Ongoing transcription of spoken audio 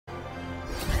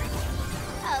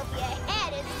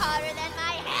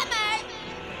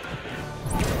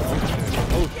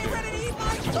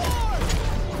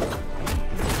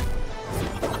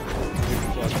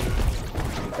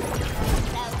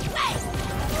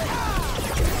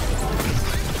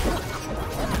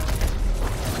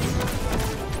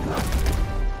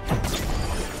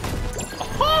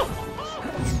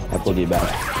hold you back.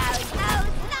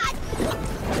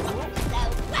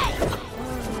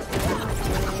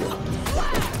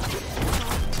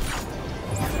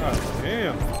 God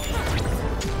damn.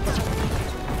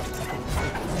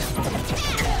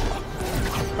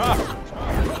 Ah.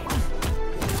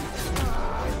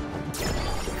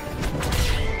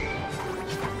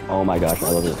 Oh my gosh, I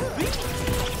love it.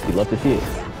 You'd love to see it.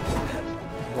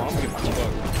 Bro, I'm getting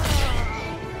fucked.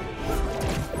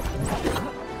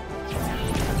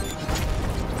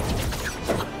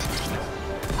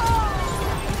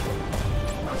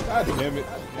 God damn it.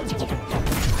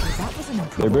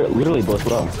 They're literally both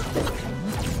low.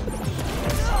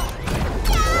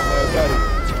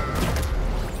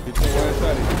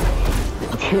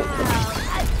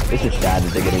 It's just sad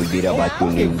that they're getting beat up by two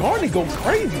noobs. Garnet go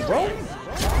crazy, bro.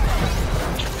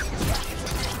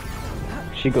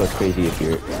 She goes crazy if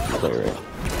you play right.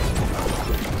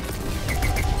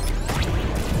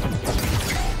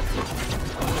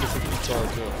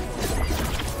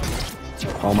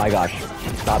 Oh my gosh.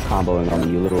 Stop comboing on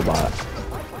me, you little bot.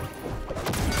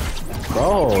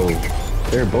 Bro,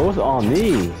 they're both on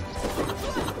me.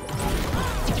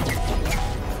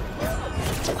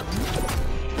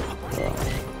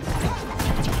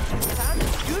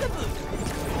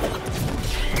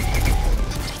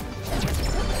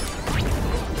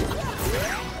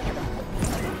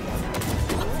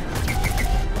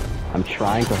 I'm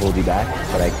trying to hold you back,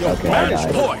 but I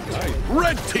died. Point.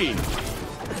 Red team.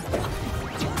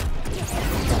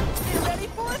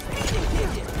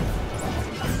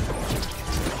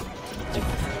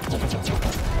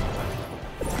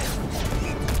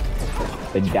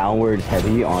 The downward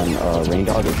heavy on Rain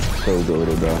Dog is so good,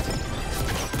 bro.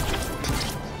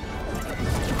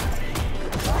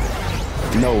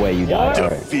 No way you died.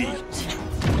 Defeat.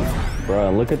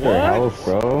 Bro, look at their health,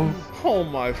 bro. Oh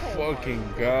my fucking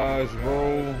gosh,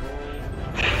 bro.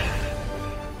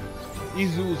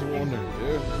 Izu's on their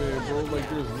deathbed, bro. Like,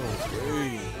 there's no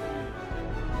way.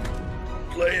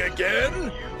 Play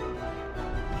again.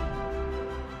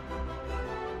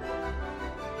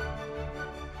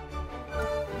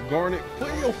 Garnet,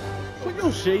 put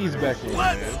your shades back in,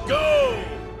 Let's man.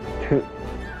 go.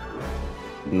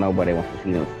 Nobody wants to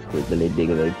see them squiggly dig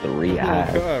like 3 Oh my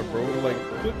eyes. god, bro. Like,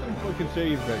 put them fucking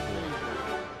shades back in.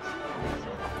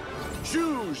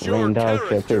 Choose your Rain Dog, should I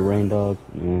character. play Rain Dog?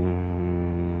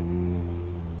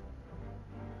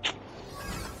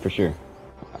 For sure.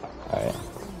 Alright.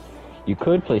 You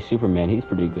could play Superman, he's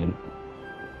pretty good.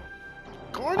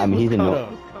 Garnet I mean, he's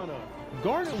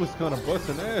Garnet was kind of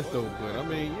busting ass though, but I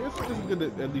mean, it's good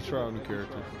to at least try out new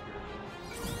characters.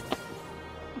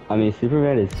 I mean,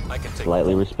 Superman is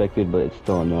slightly respected, but it's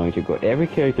still annoying to go. Every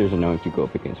character is annoying to go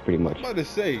up against, pretty much. I'm about to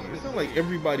say, it's not like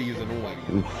everybody is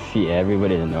annoying. Yeah,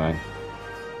 everybody's annoying.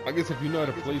 I guess if you know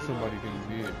how to play somebody, then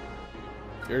you did.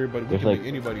 Everybody, we There's can like- make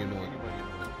anybody annoying.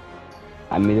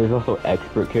 I mean, there's also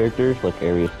expert characters like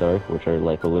Arya Stark, which are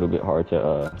like a little bit hard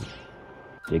to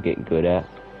get good at,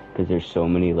 because there's so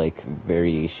many like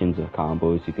variations of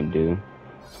combos you can do.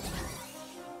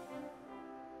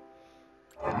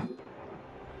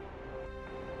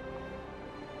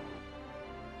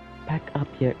 Back up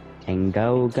here and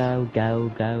go, go,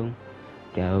 go, go,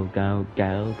 go, go,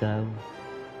 go, go.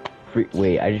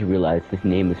 Wait, I just realized this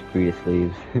name is Free to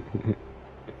Slaves.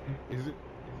 Is it?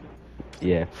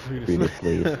 Yeah, Free to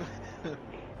Slaves.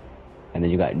 And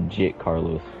then you got Jit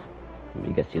Carlos. I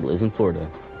guess he lives in Florida.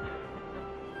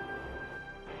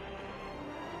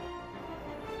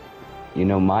 You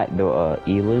know,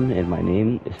 Elim in my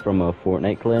name is from a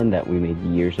Fortnite clan that we made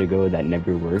years ago that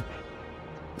never worked.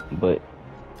 But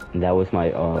that was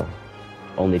my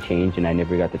only change, and I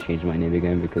never got to change my name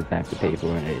again because I have to pay for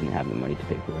it and I didn't have the money to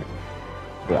pay for it.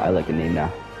 But I like the name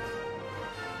now.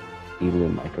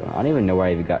 Elim Micro. I don't even know where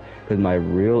I even got, because my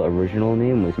real original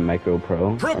name was Micro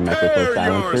Pro, or Micro Pro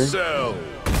Silencer. Yourself.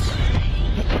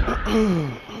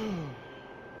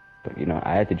 But you know,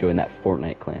 I had to join that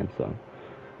Fortnite clan, so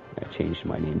I changed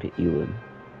my name to Elim.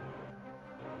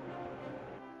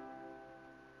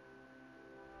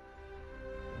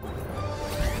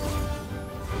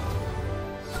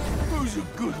 Who's a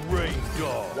good rain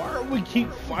dog? Why do we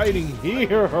keep fighting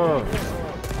here?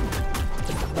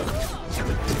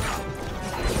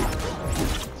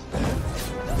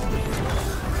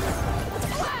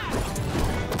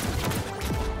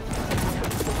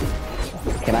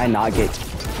 Can I not get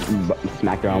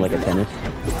smacked around like a tennis?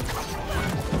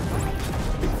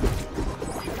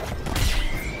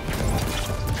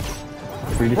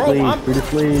 Free to sleep, free to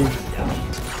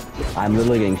sleep. I'm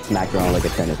literally getting smacked around like a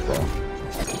tennis ball.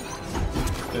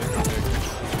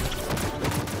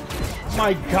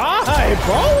 my god,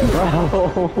 bro!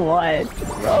 Bro, what?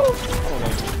 Bro?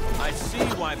 I see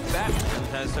why Batman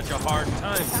has such a hard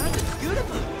time.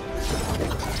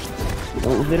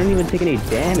 No, they don't even take any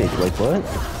damage. Like what?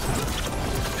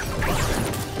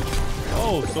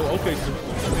 Oh, so okay, so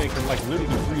Superman can like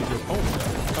literally freeze your opponent.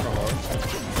 That's kind of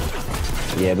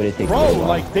hard. Yeah, but it takes. Bro,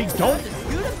 like they don't.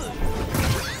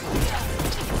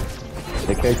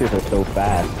 The characters are so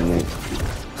fast, and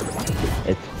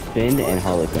it's Finn and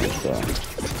Harlequin. So.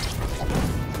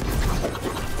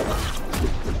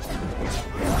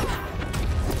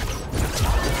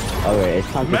 Alright,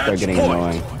 it's time to start getting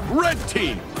annoying. Red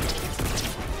team.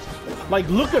 Like,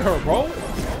 look at her, bro.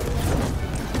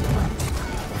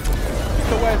 Get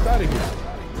your ass out of here.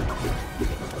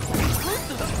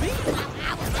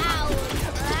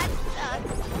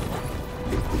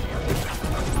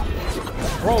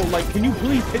 Bro, like, can you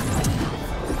please hit?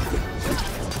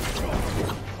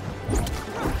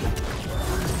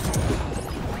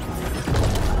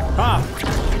 Ha!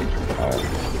 Alright.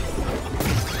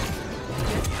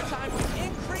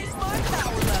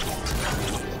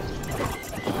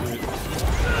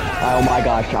 Oh my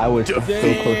gosh, I was so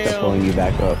close to pulling you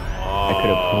back up. I could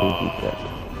have pulled you back.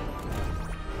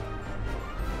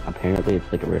 Apparently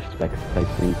it's like a respect type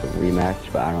thing for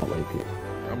rematch, but I don't like it.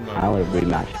 I only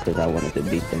rematched because I wanted to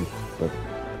beat them, but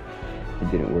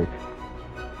it didn't work.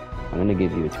 I'm gonna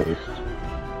give you a toast.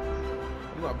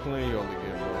 I'm not playing y'all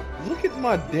again, bro. Look at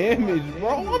my damage,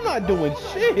 bro. I'm not doing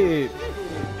shit.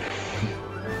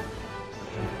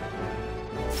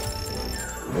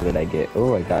 What did I get?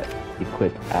 Oh, I got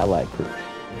equipped ally perks.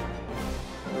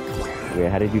 Wait,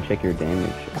 how did you check your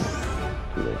damage?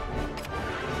 Too late.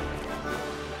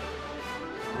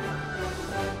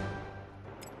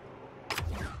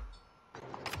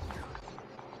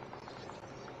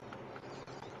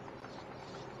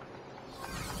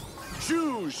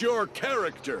 Choose your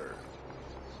character.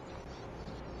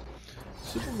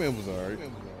 Superman was alright.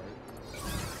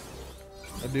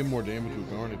 I did more damage with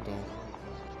Garnet though.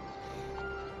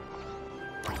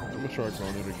 I'm gonna try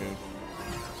Garnet again.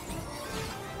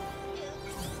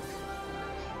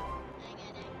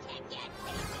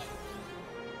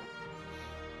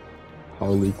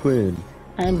 Harley Quinn.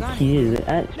 I'm cute.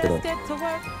 Let's get to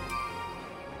work.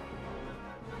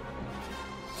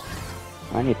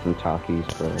 I need some talkies,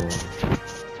 bro.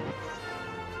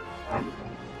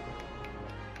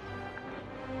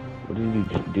 What did you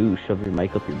just do? Shove your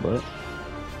mic up your butt?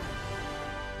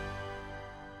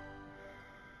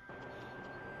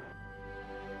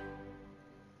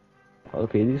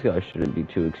 Okay, these guys shouldn't be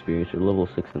too experienced. They're level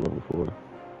 6 and level 4.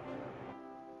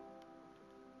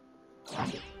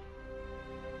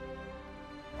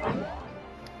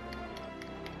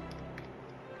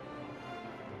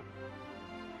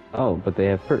 Oh, but they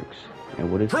have perks.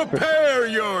 And what is Prepare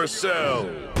yourself.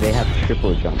 They have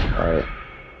triple jump, alright.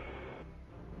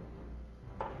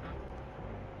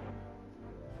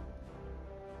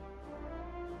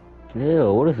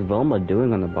 Ew, what is Velma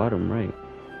doing on the bottom right?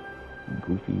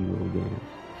 Goofy little dance.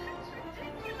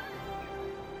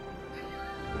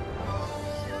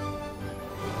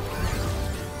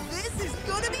 This is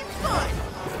gonna be fun.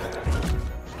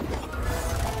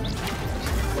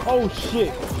 Oh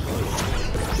shit!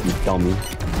 You dummy.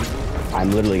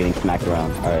 I'm literally getting smacked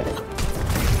around. Alright.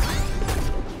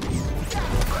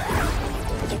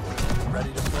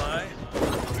 Ready to fly?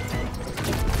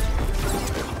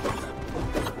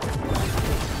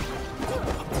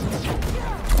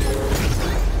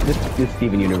 This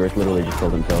Steven Universe literally just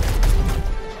killed himself.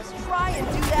 Let's try and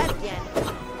do that again.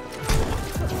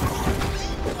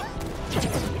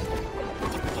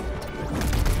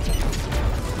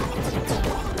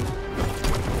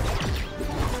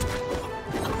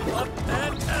 Up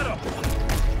and at 'em.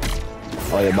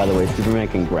 Oh yeah, by the way, Superman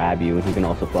can grab you and he can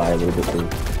also fly a little bit too.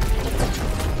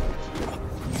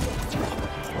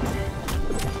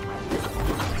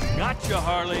 Gotcha,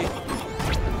 Harley.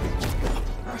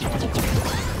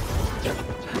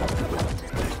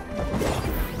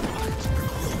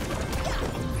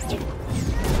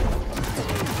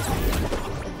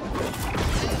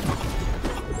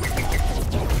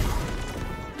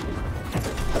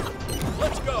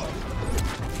 Let's go.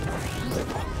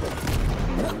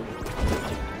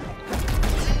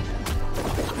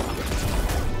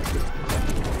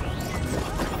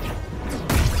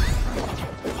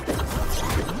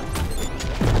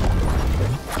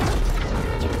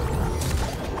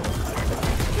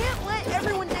 Can't let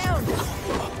everyone down.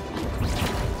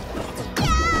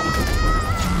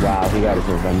 Wow, he got his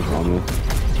revenge on me.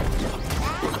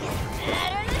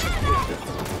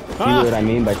 See what I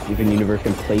mean by Steven Universe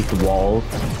can place walls?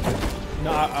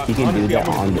 No, He can do honestly, that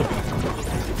I'm on gonna-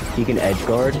 this. he can edge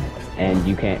guard, and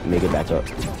you can't make it back up.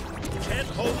 Can't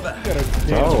hold back.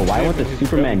 Bro, why won't the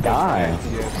Superman die? I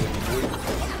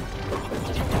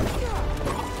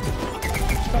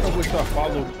kind of wish I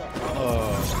followed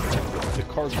the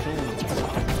cartoons.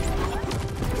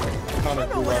 Kind of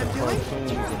grew out of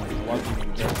cartoons and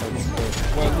watching that type of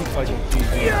stuff. Well, at least like on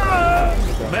TV.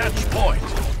 Match point.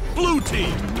 Blue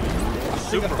team. I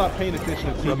think I stopped paying attention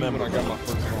to TV when I got my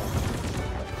first phone.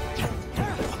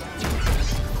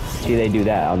 See, they do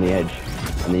that on the edge,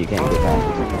 and then you can't get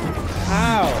past it.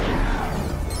 How?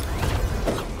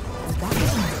 That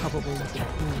was improbable.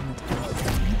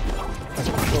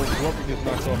 So Grumpy gets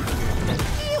knocked off the game.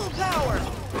 Steel power!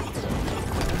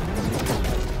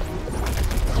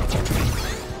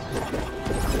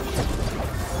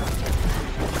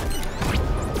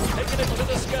 Taking it to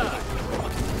the sky.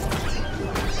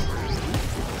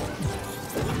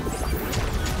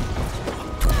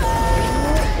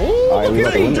 Alright, we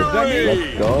got the winner. Victory!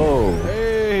 Let's go.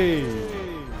 Hey!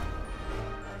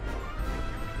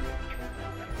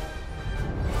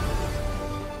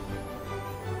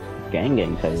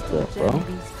 Gang type stuff, bro.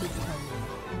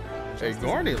 Hey,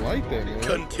 Garnet like that, man.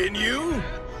 Continue.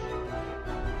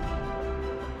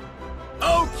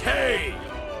 Okay.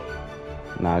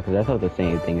 Nah, because I thought the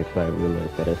same thing as I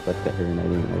realized that I sucked at her and I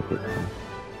didn't like it.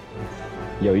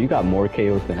 Yo, you got more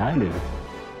KOs than I do.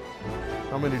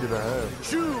 How many did I have?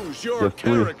 Choose your Just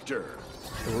three. character.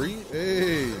 3?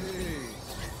 Hey!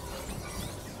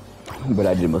 But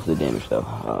I did most of the damage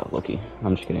though. Lucky.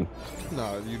 I'm just kidding.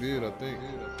 Nah, you did, I think.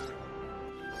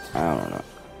 I don't know.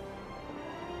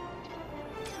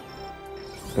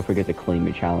 Don't forget to claim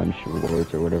your challenge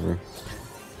rewards or whatever.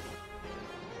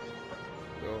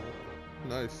 Oh,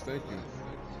 nice, thank you.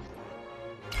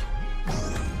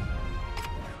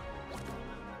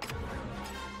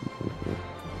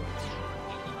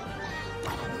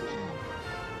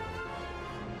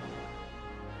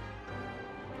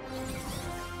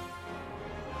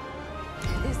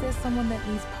 Is there someone that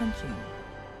needs punching?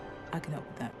 I can help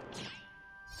with that.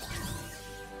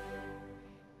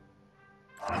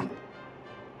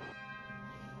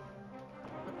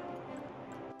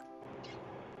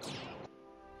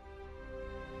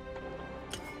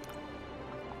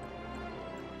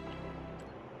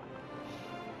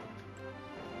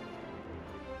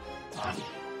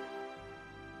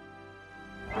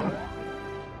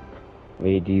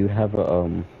 Wait, do you have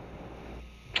a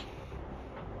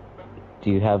do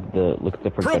you have the look at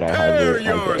the perk that I have Prepare it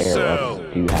has the air yourself.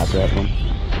 up? Do you have that one?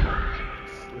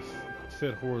 It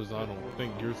said horizontal. I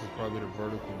think yours is probably the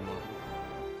vertical one.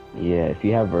 Yeah, if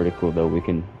you have vertical though, we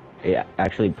can. It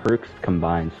actually perks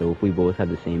combined. So if we both have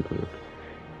the same perk,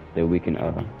 then we can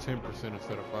 10%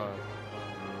 instead of 5.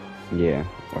 yeah,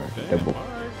 or Damn, double.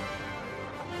 alright.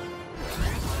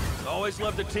 Always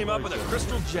love to team up with a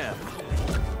crystal gem.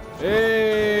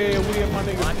 Hey, we and my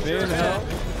nigga Ben out.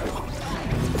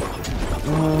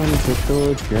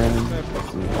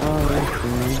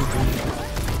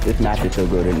 This match is so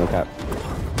good and no cap.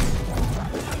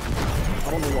 I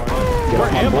don't know why. Get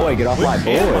off my boy, get off my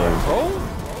boy. Bro?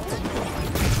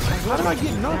 How did I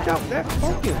get knocked out that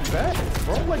fucking fast,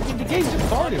 bro? Like, the game just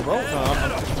started, bro.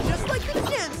 Just like the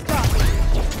gym stopped.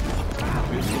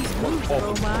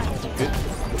 Oh my.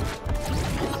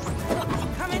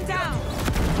 Coming down.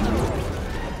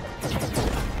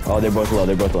 Oh, they're both low,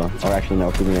 they're both low. Or actually,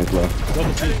 no, Superman's low.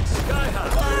 Double T. Get Sky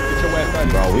high. your ass out of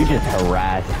Bro, here. we just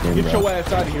harassed him, Get your bro.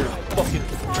 ass out of here. Fucking.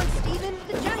 Come on, Steven.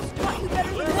 The gem's taught you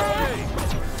better than that.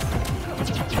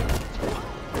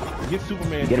 Get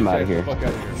Superman. Get him his out of ass here. the fuck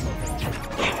out of here.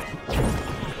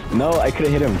 No, I could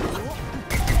have hit him.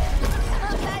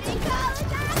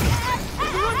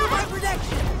 You're under my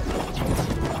protection.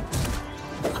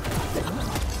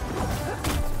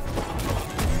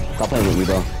 Stop playing with me,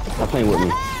 bro. Stop playing with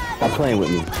me. Stop playing with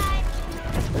me. You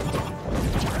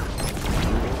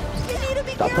need to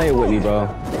be Stop playing with me, bro.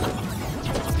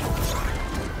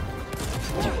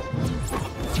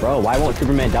 Bro, why won't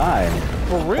Superman die?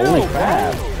 For real, Holy bro.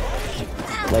 crap.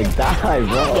 Like, die,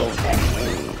 bro.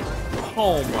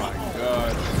 Oh my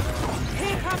god.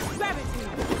 Here comes gravity.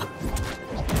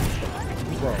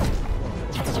 Bro.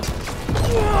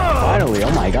 Finally,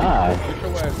 oh my god. Get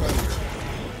your ass out of here.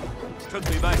 Took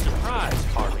me by surprise,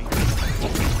 Harvey.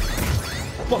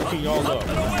 Fucking y'all up.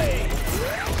 Away.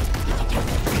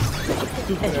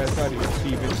 Stupid ass out of here,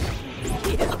 Steven.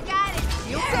 Got it.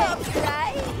 Shields up,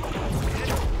 right?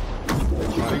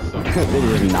 Nah, they suck. They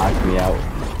just knocked me out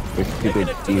with stupid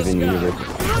Steven Universe.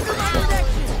 You're under my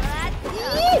protection.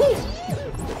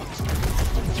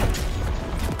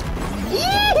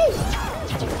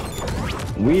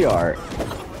 We are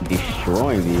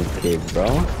destroying these kids, bro.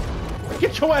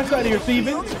 Get your ass out of here,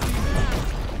 Steven.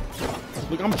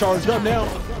 Look, I'm charged up now.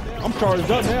 I'm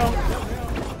charged up now.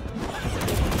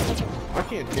 I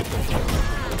can't get that.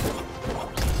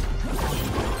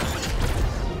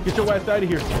 Get your ass out of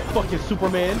here, fucking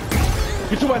Superman.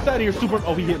 Get your ass out of here, Super.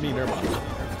 Oh, he hit me. Never mind.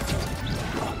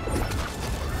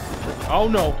 Oh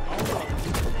no.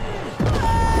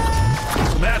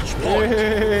 Match point.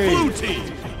 Hey. Blue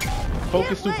team.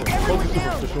 Focus Super. Focus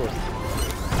Super for sure.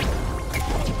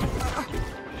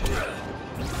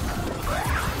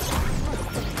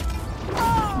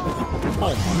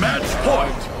 Match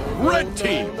point. Red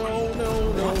team.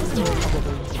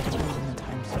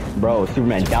 Bro,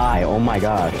 Superman, die. Oh my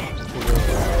gosh.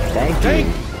 Thank you.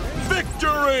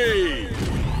 Victory.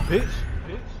 Bitch.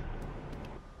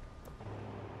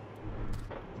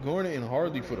 Gordon and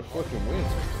Harley for the fucking win.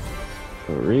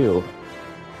 For real.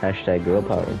 Hashtag girl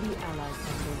power. The allies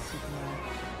someday,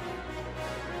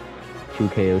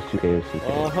 Superman. 2 KOs, 2 KOs, 2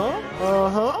 KOs.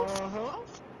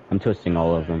 I'm toasting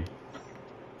all of them.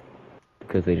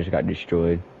 Because they just got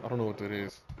destroyed. I don't know what that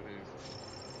is.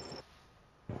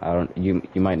 I don't. You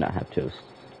might not have toast.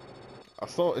 I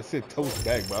saw it said toast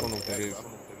back, but I don't know what that is.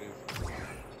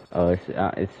 Oh,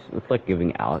 it's like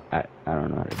giving out. I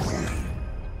don't know how to explain it.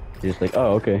 It's just like,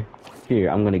 oh, okay. Here,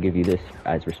 I'm gonna give you this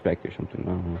as respect or something. I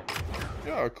don't know.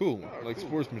 Yeah, cool. Like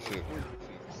sportsmanship.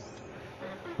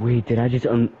 Wait, did I just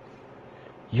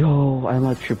Yo, I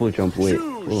unlocked triple jump. Wait,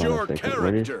 hold Choose on your a second.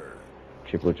 What is character.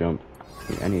 triple jump?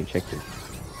 I need to check this.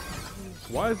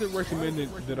 Why is it recommended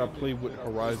that I play with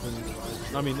Horizon?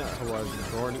 I mean, not Horizon,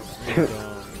 Garnet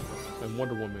and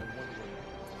Wonder Woman.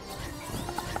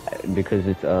 Because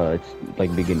it's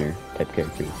like beginner type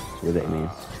characters. That's what they mean.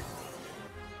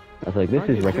 I was like, this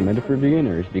is recommended for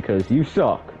beginners because you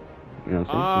suck. You know what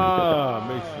I'm saying? Ah,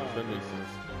 makes sense. That makes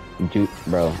sense. Dude,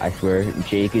 bro, I swear,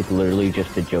 Jake is literally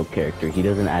just a joke character. He's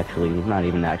not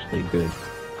even actually good.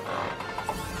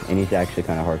 And he's actually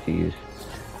kind of hard to use.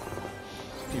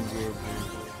 He would be.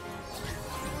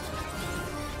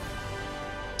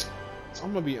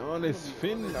 I'm gonna be honest,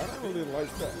 Finn, I don't really like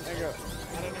that nigga.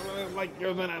 I didn't really like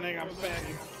using that nigga back.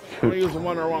 I use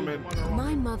Wonder Woman.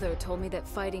 My mother told me that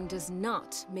fighting does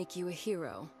not make you a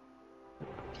hero.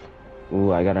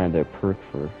 Ooh, I got another perk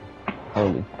for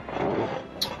Harley.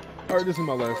 Alright, this is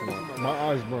my last one. My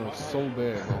eyes burn so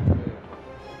bad.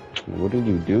 What did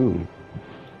you do?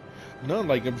 None,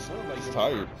 like, I'm just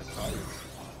tired.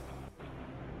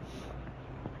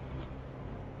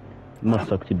 Must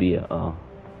suck to be a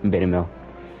beta male.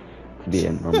 To be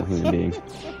a normal human being.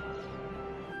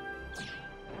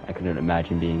 I couldn't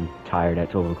imagine being tired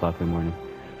at 12 o'clock in the morning.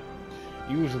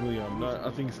 Usually I'm not. I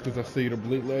think it's because I stayed up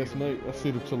late last night. I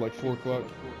stayed up till like 4 o'clock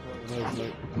last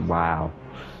night. Wow.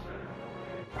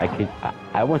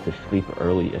 I went to sleep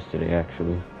early yesterday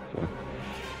actually. So.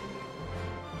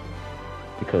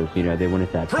 Because, you know, they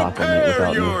wanted to have taco night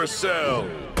without yourself.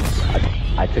 me.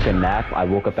 I took a nap. I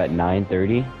woke up at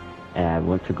 9:30 and I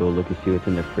went to go look and see what's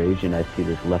in the fridge and I see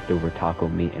this leftover taco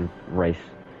meat and rice.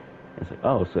 It's like,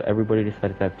 oh, so everybody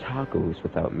decided to have tacos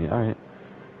without me. Alright.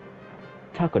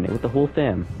 Taco night with the whole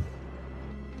fam.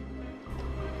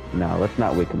 No, let's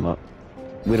not wake him up.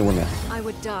 We don't want to. I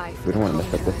would die. We don't want to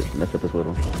mess up this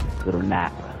little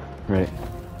nap, right?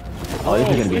 Oh, this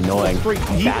is gonna be annoying.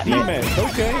 Batman.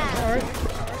 Okay, alright.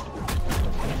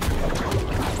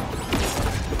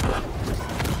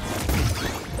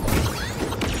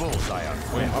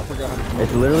 Wait, I forgot how to do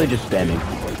It's literally just spamming.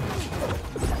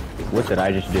 What did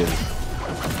I just do?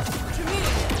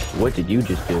 What did you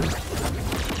just do? I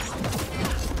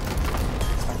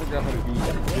forgot how to do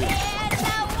this.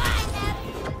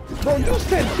 Bro, you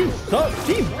said she sucks.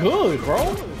 She's good,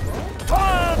 bro.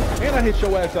 And I hit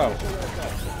your ass out.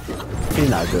 She's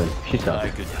not good. She I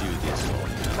sucks. could do this all.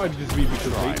 It might just be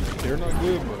because they're not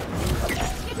good, but...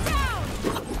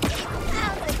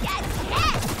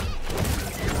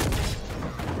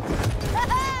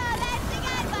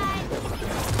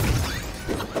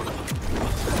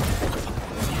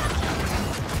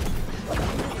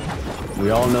 We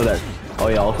all know that. Oh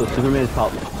yeah. Also,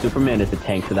 Superman is a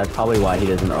tank, so that's probably why he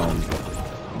doesn't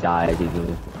die as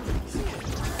easily.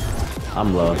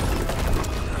 I'm low.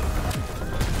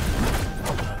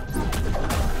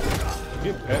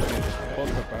 Get Batman just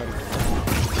fucked up out of here.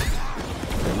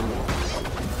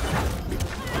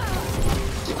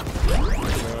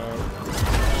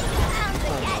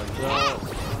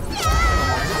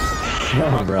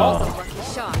 Oh, bro.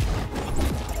 Shot.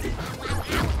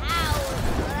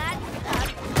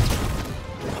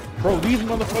 Bro, these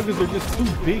motherfuckers are just too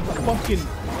big fucking...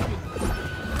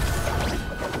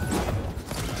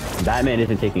 Batman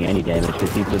isn't taking any damage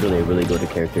because he's literally a really good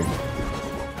character.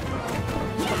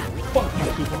 Fuck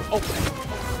too far. Oh.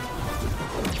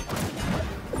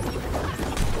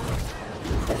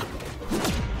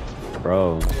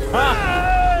 Bro.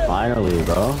 Finally,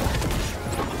 bro.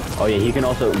 Oh yeah, he can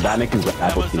also, Batman can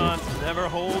grapple too. Amazon never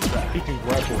hold back. He can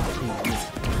grapple too.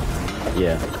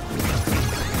 Yeah.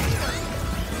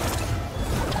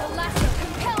 The lasso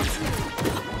compels me.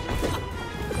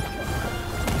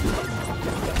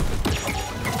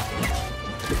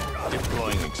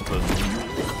 Deploying explosive.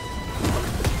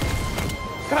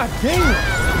 God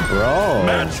damn! Bro.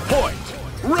 Match point.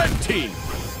 Red team.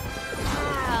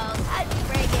 Wow, that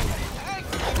friggin'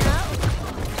 hurts, you know?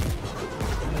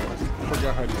 I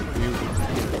forgot how to deal with this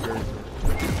character.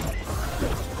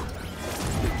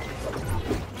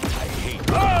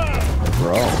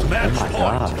 Bro. Oh Match my point.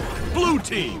 god. Blue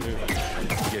team.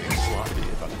 Getting sloppy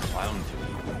if I'm a clown to you.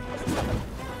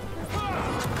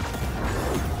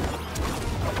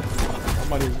 I'm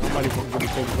not even really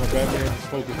focused on Batman. Just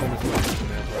focus on this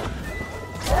man, bro.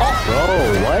 Bro,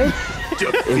 what?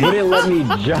 It wouldn't let me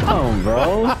jump, bro.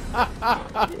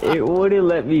 It wouldn't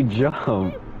let me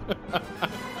jump.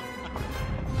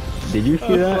 Did you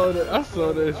see that? I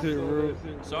saw that shit, bro.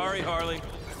 Sorry, Harley.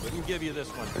 Couldn't give you this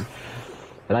one.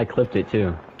 And I clipped it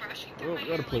too. Well,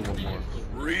 gotta play one more.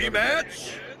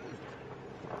 Rematch.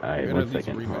 Alright, Gotta one at least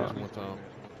second. Hold rematch on. one time.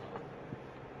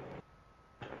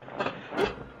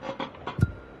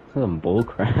 Some bull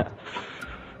crap.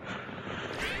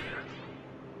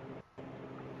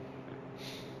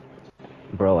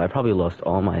 Bro, I probably lost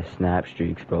all my snap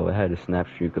streaks, bro. I had a snap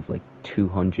streak of like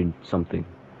 200 something.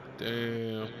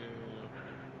 Damn.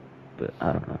 But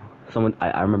I don't know.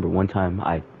 I remember one time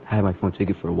I had my phone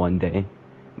taken for one day,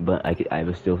 but I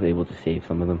was still able to save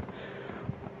some of them.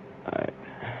 Alright.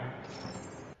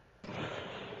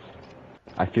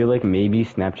 I feel like maybe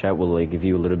Snapchat will like give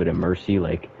you a little bit of mercy,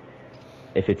 like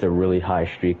if it's a really high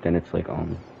streak, then it's like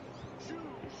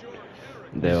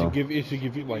they'll It should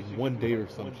give you like 1 day or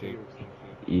something.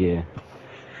 yeah.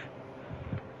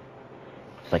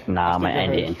 It's like nah, I'm gonna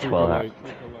end it in 12 hours.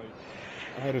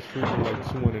 I had a streak of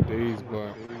like 200 days,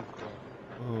 but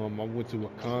I went to a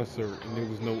concert and there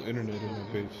was no internet in the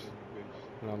bitch,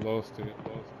 and I lost it.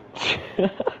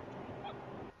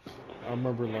 I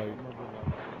remember like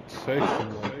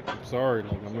texting like, I'm sorry,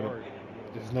 like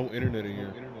there's no internet in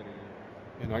here,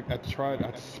 and I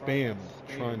spammed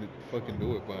trying to fucking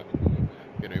do it, but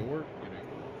it ain't work.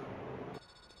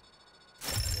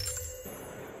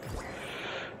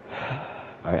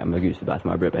 Alright, I'm gonna use the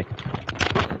bathroom. I'll be right back.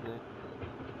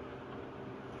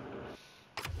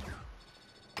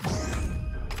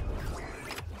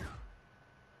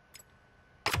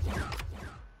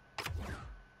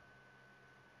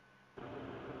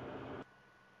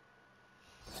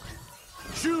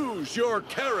 Choose your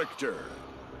character.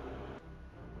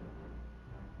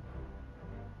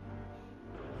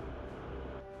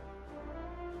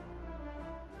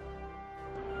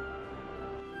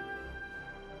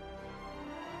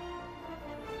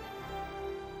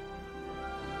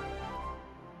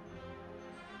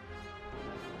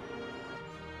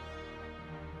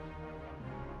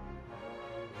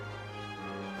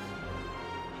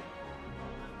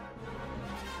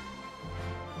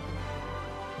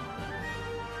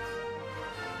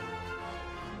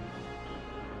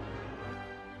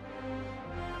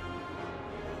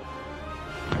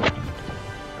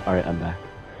 Alright, I'm back.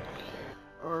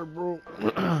 Alright, bro.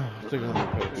 I think I'm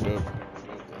gonna catch up.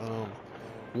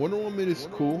 Wonder Woman is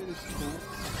cool.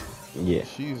 Yeah,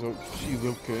 She's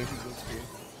okay.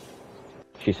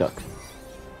 she sucks.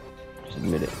 Just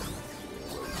admit it.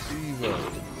 She's I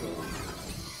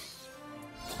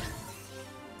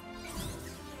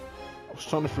was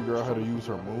trying to figure out how to use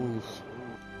her moves.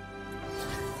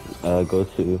 Go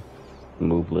to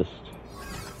move list.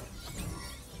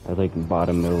 I like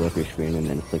bottom middle of your screen, and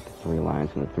then it's like the 3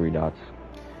 lines and the 3 dots.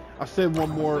 I said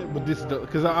one more, but this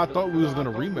because I thought we was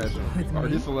gonna rematch them. Or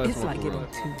this the last It's one like for getting real.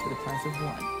 2 for the price of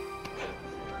 1.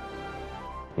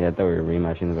 Yeah, I thought we were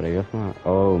rematching, but I guess not.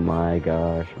 Oh my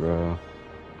gosh, bro.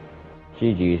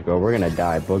 GG's, bro. We're gonna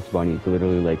die. Bugs Bunny's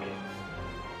literally like...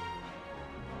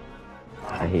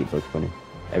 I hate Bugs Bunny.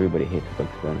 Everybody hates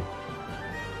Bugs Bunny.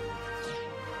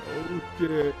 Oh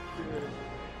shit.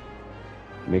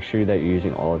 Make sure that you're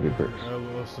using all of your perks. I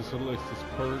lost to select this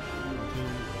perk.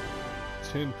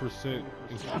 10%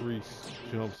 increase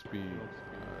jump speed.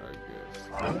 I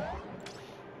guess.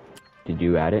 Did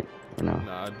you add it? Or no?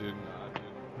 Nah, I didn't.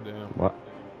 Damn. What?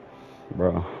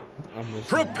 Bro. I'm missing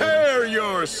Prepare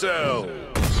yourself.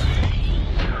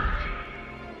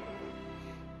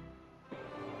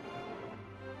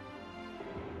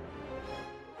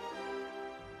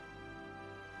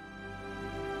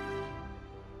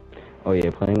 Oh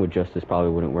yeah, playing with Justice probably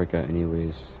wouldn't work out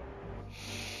anyways.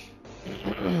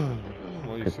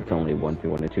 Why you Because say it's that? only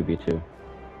 1v1 and 2v2.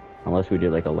 Unless we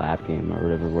did like a lap game or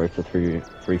whatever where it's a free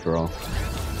for all.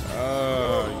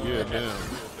 Yeah, damn.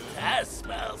 I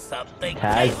smell something.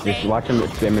 Taz, just watch him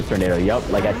spam his tornado. Yup,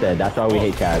 like I said, that's why we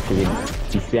hate Taz, because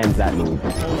he spams that move.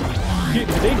 Did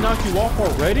they knock you off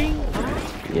already?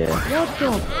 Yeah. What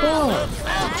the fuck?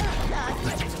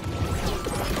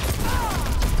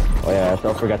 Oh yeah, I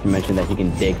also forgot to mention that he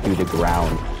can dig through the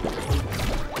ground.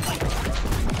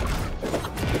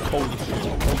 Holy shit,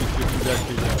 he's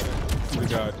actually the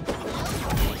god.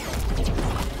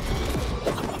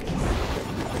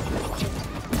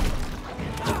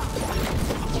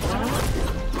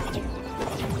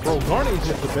 Bro, Garnet is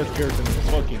just the best character in the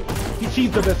fucking...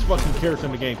 She's the best fucking character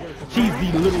in the game. She's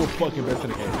the literal fucking best in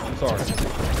the game. I'm sorry.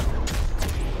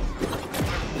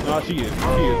 Nah, she is.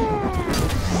 She is.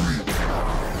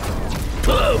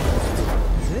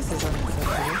 This is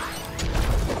unacceptable.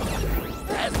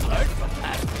 Has learned from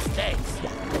past mistakes.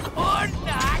 Or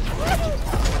not.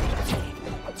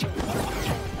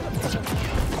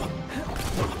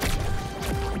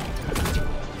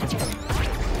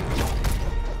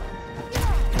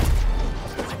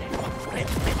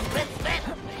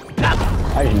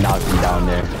 I just knocked him down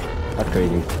there. That's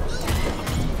crazy.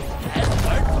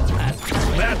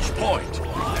 Match point.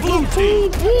 Blue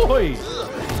team. Boy!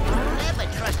 Never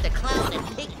trust a clown in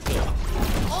pigtail.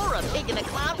 Or a pig in a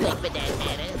clown wig for that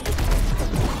matter.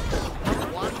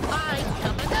 One fight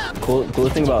coming up.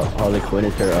 Coolest thing about Harley Quinn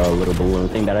is her little balloon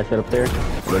thing that I set up there.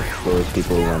 Which slows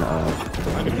people when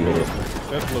if you hit it.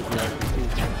 That's Loki actually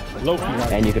too. Loki actually.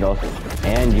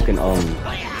 And you can also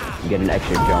get an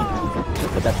extra jump.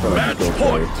 But that's for like Match skill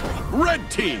point. players. Red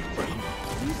team.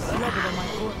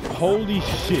 Holy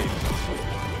shit.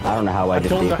 I don't know how I just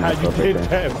don't know saved how you myself right did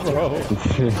there. that, bro.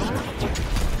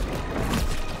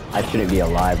 I shouldn't be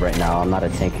alive right now. I'm not a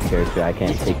tank character. I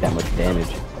can't take that much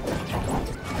damage.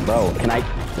 Bro, can I...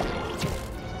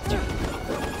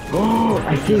 Oh,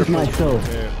 I saved myself.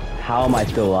 Yeah. How am I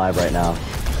still alive right now?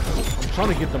 I'm trying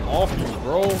to get them off you,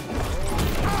 bro.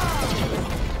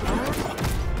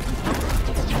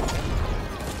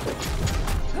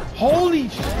 Holy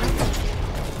shit.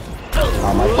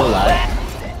 Am I still alive?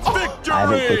 Victory. I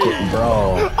haven't picked it,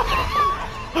 bro.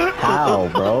 How,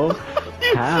 bro?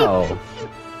 How?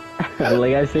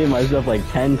 Like, I saved myself like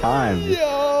 10 times.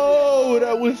 Yo,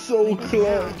 that was so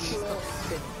clutch.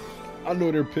 I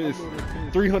know they're pissed.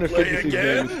 356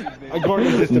 damage. I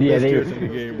Garnet is the best character in the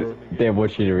game, bro. They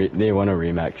want you to they want a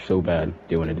rematch so bad.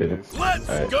 They want to do it. Let's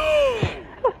Alright. go.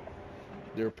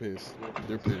 They're pissed.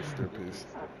 They're pissed. They're pissed.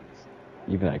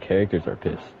 Even our characters are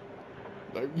pissed.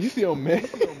 Like, you see how mad?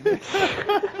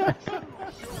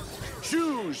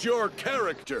 Choose your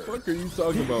character. What the fuck are you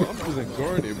talking about? I'm using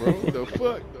Garnet, bro. What the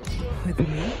fuck? With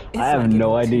me, it's I have like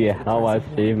no it's idea how I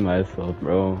saved myself,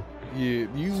 bro. Yeah,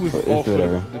 you was It's off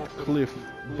whatever. the cliff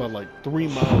by like 3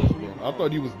 miles, bro. I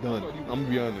thought you was done. I'm gonna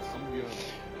be honest.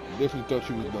 Definitely thought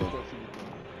you was done.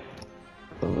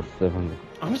 So the 7.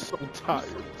 I'm so tired,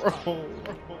 bro.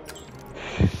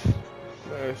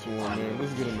 Last one, man.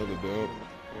 Let's get another dub.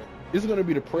 It's gonna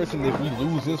be depressing if we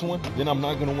lose this one. Then I'm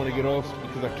not gonna want to get off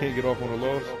because I can't get off on a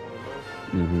loss.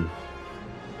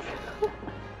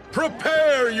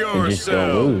 Prepare And just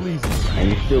don't yourself. lose. And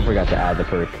you still forgot to add the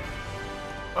perk.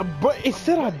 But it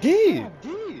said I did.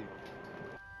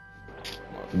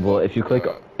 Well, if you click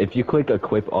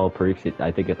equip all perks,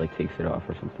 I think it like takes it off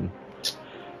or something.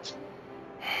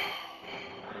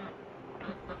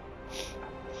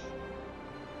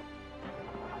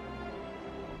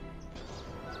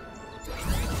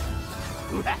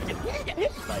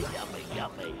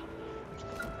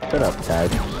 Shut up, Taz.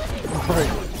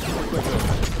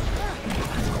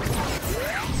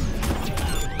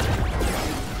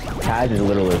 Taz is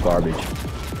literally garbage.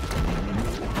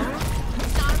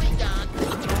 Sorry, dog.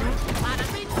 Bada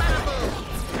bing, bada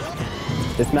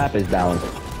boom. This map is balanced.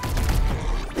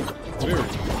 Very.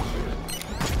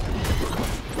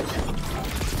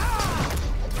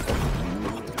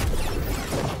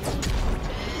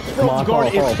 Come on,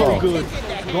 Garnet is so fall. good.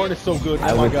 Garnet is so good.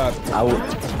 I Oh my was, god.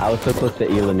 I was so close to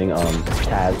eliminating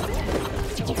Taz.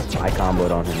 I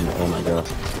comboed on him. Oh my god.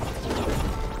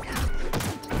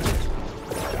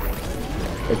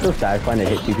 It's so satisfying to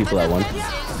hit 2 people at once.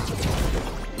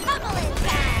 Bubbling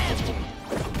time.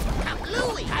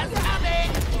 Kablooey is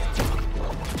coming.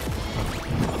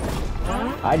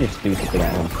 I just do something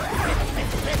at him.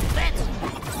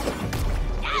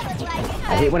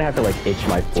 I hate when I have to like itch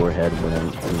my forehead when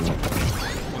I'm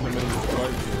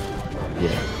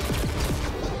yeah.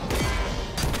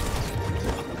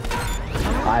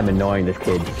 I'm annoying this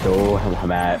kid so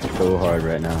hard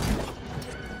right now. Somebody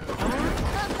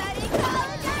call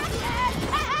a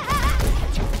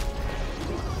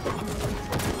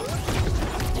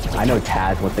doctor! I know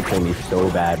Taz wants to kill me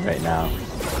so bad right now.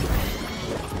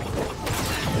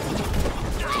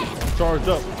 Charged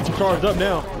up. I'm charged up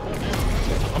now.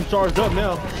 I'm charged up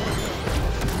now.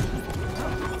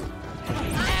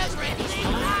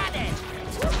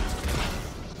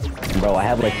 Bro, I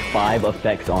have like 5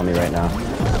 effects on me right now.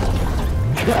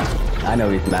 I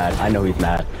know he's mad. I know he's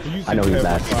mad. I know he's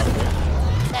mad.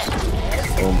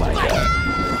 Oh my god.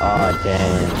 Oh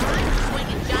damn.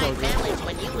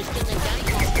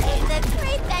 It's a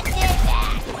creep that did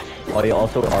that! Oh yeah,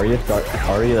 also Arya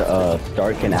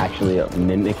Stark can actually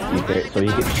mimic you, so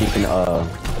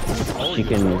she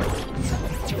can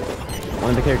one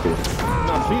of the characters. I've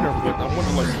not seen her, but I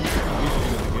wonder like who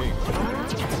is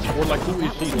she in the game? Or like who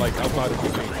is she like outside of the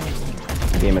game?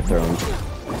 Game of Thrones.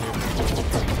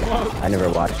 I never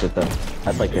watched it though.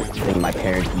 That's like a thing my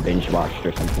parents binge watched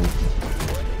or something.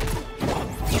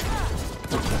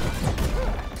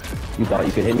 You thought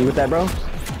you could hit me with that, bro?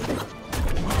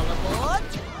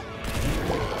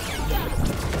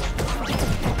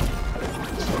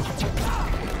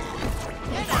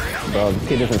 Bro, this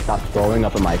kid doesn't stop throwing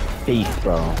up in my face,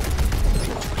 bro.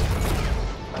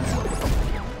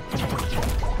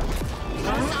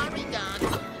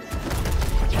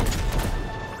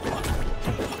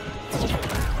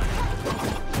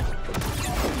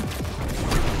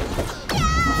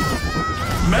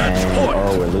 Match point.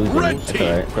 Oh, we're losing. Red It's team.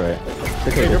 alright, it's alright. It's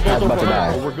okay, They're this Taz both about to over 100,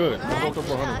 die. but we're good. We're both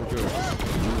over 100, we're good.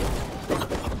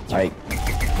 Alright.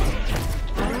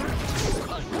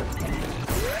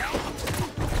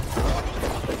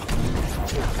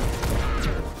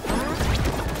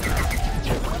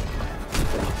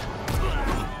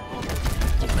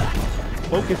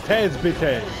 Focus Taz, bitch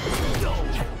ass.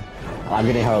 I'm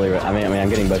getting Harley, I mean, I'm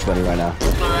getting Bugs Bunny right now.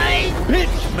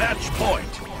 Bitch! Match point.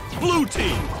 Blue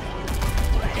team.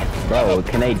 Bro,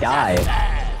 can they die?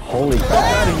 Holy Fuck crap.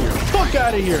 out of here. Fuck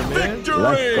out of here, man. Victory.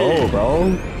 Let's go,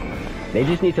 bro. They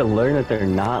just need to learn that they're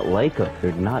not like us.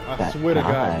 They're not I that swear to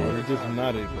God, guy. bro, they're just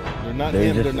not it, bro. They're not They're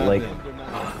him, just they're not like- them.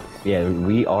 Yeah,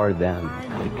 we are them.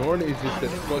 Lorna is just that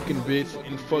fucking bitch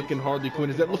and fucking Harley Quinn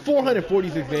is that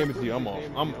 446 damage to you. I'm off.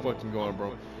 I'm fucking going,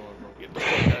 bro. Get the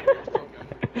fuck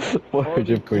out of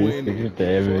here. Harley Quinn 446 and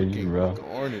damage, fucking bro.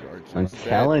 Garnet are just I'm bad.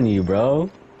 telling you, bro.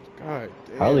 God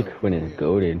damn. Harley Quinn is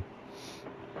goated.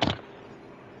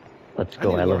 Let's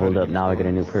go. I leveled up. Now I get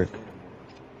a new perk.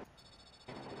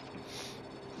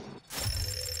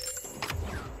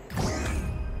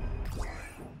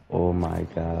 Oh my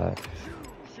god.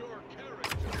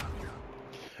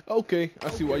 Okay, I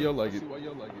see why y'all like it.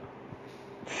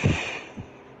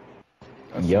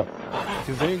 Yep.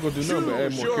 Cause they ain't gonna do nothing but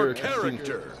add Choose more your characters.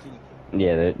 character.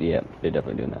 Yeah, they're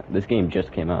definitely doing that. This game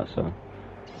just came out, so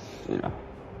you know.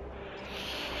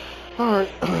 Alright.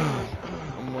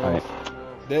 Alright.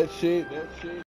 That shit.